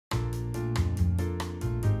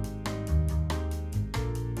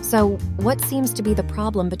So, what seems to be the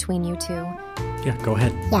problem between you two? Yeah, go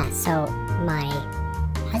ahead. Yeah, so my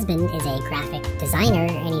husband is a graphic designer,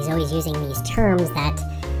 and he's always using these terms that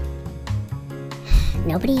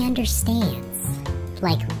nobody understands.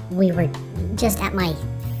 Like, we were just at my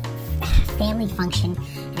family function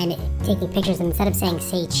and taking pictures, and instead of saying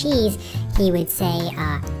 "say cheese," he would say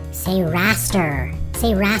raster.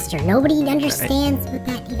 Say raster. Nobody understands what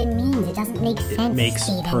that even means. It doesn't make sense. It makes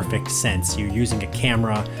perfect sense. You're using a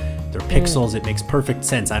camera, they're pixels, it makes perfect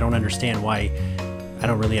sense. I don't understand why, I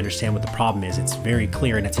don't really understand what the problem is. It's very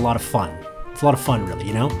clear and it's a lot of fun. It's a lot of fun, really,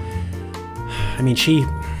 you know? I mean, she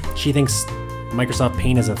thinks Microsoft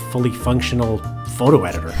Paint is a fully functional photo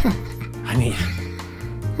editor. I mean...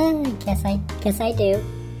 Guess I do.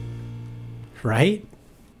 Right?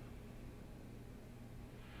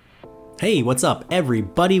 Hey, what's up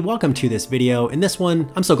everybody? Welcome to this video. In this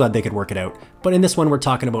one, I'm so glad they could work it out, but in this one we're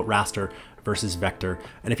talking about raster versus vector.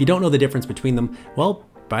 And if you don't know the difference between them, well,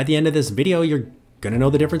 by the end of this video, you're gonna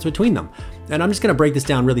know the difference between them. And I'm just gonna break this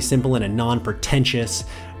down really simple in a non-pretentious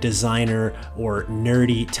designer or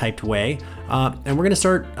nerdy typed way. And we're gonna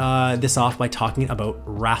start this off by talking about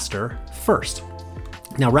raster first.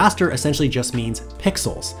 Now, raster essentially just means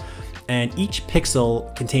pixels, and each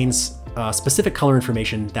pixel contains specific color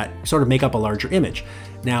information that sort of make up a larger image.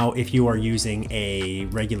 Now, if you are using a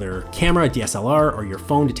regular camera, a DSLR, or your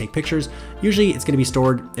phone to take pictures, usually it's going to be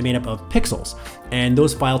stored and made up of pixels. And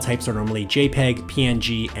those file types are normally JPEG,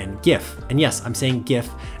 PNG, and GIF. And yes, I'm saying GIF,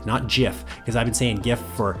 not GIF, because I've been saying GIF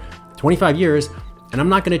for 25 years, and I'm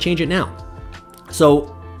not going to change it now.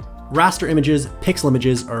 So raster images, pixel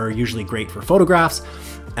images are usually great for photographs.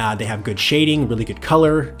 They have good shading, really good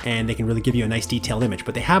color, and they can really give you a nice detailed image,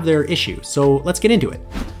 but they have their issues. So let's get into it.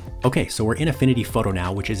 Okay, so we're in Affinity Photo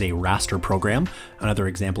now, which is a raster program. Another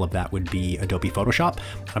example of that would be Adobe Photoshop.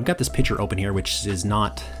 I've got this picture open here, which is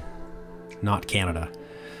not Canada,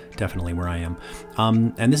 definitely where I am.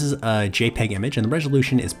 And this is a JPEG image, and the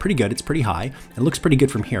resolution is pretty good. It's pretty high. It looks pretty good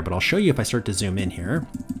from here, but I'll show you if I start to zoom in here.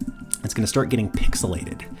 It's going to start getting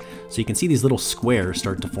pixelated. So you can see these little squares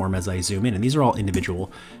start to form as I zoom in, and these are all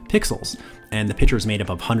individual pixels. And the picture is made up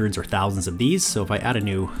of hundreds or thousands of these. So if I add a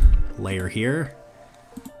new layer here,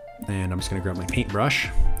 and I'm just going to grab my paintbrush,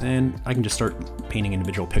 and I can just start painting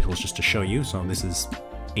individual pixels just to show you. So this is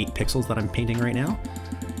 8 pixels that I'm painting right now,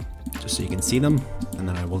 just so you can see them. And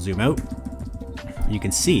then I will zoom out. You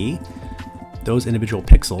can see those individual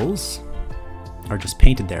pixels are just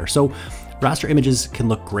painted there. So raster images can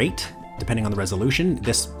look great depending on the resolution.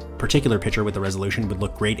 This particular picture with the resolution would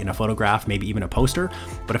look great in a photograph, maybe even a poster.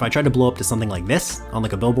 But if I tried to blow up to something like this on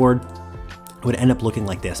like a billboard, it would end up looking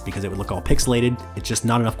like this because it would look all pixelated. It's just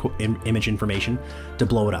not enough image information to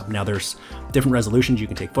blow it up. Now there's different resolutions you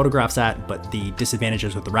can take photographs at, but the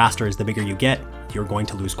disadvantages with the raster is the bigger you get, you're going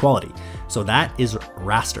to lose quality. So that is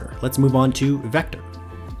raster. Let's move on to vector.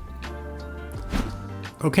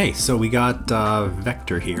 Okay, so we got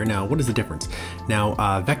vector here. Now, what is the difference?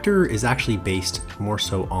 Now, vector is actually based more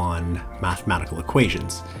so on mathematical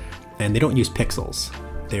equations, and they don't use pixels.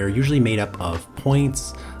 They're usually made up of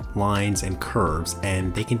points, lines, and curves,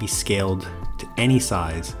 and they can be scaled to any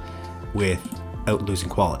size without losing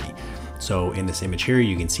quality. So in this image here,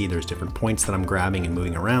 you can see there's different points that I'm grabbing and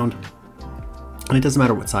moving around, and it doesn't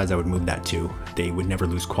matter what size I would move that to, they would never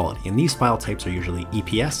lose quality. And these file types are usually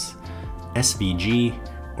EPS, SVG,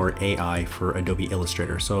 or AI for Adobe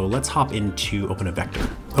Illustrator. So let's hop into open a vector.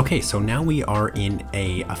 Okay, so now we are in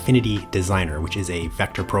a Affinity Designer, which is a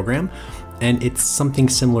vector program, and it's something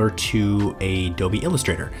similar to Adobe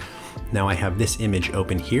Illustrator. Now I have this image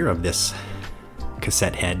open here of this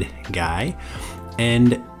cassette head guy,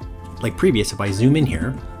 and like previous, if I zoom in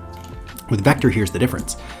here, with vector, here's the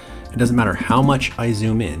difference. It doesn't matter how much I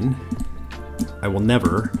zoom in, I will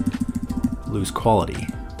never lose quality.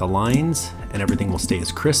 The lines and everything will stay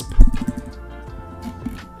as crisp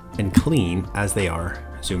and clean as they are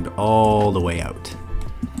zoomed all the way out.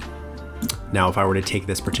 Now, if I were to take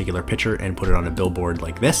this particular picture and put it on a billboard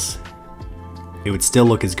like this, it would still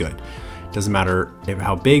look as good. Doesn't matter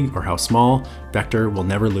how big or how small, vector will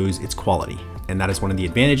never lose its quality. And that is one of the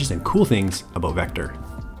advantages and cool things about vector.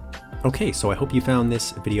 Okay, so I hope you found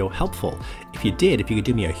this video helpful. If you did, if you could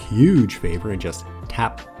do me a huge favor and just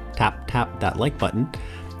tap that like button.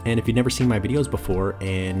 And if you've never seen my videos before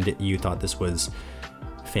and you thought this was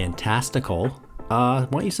fantastical, why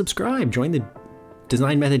don't you subscribe? Join the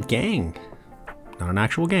Design Method gang. Not an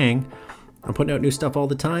actual gang. I'm putting out new stuff all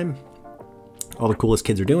the time. All the coolest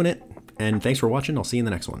kids are doing it. And thanks for watching. I'll see you in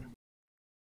the next one.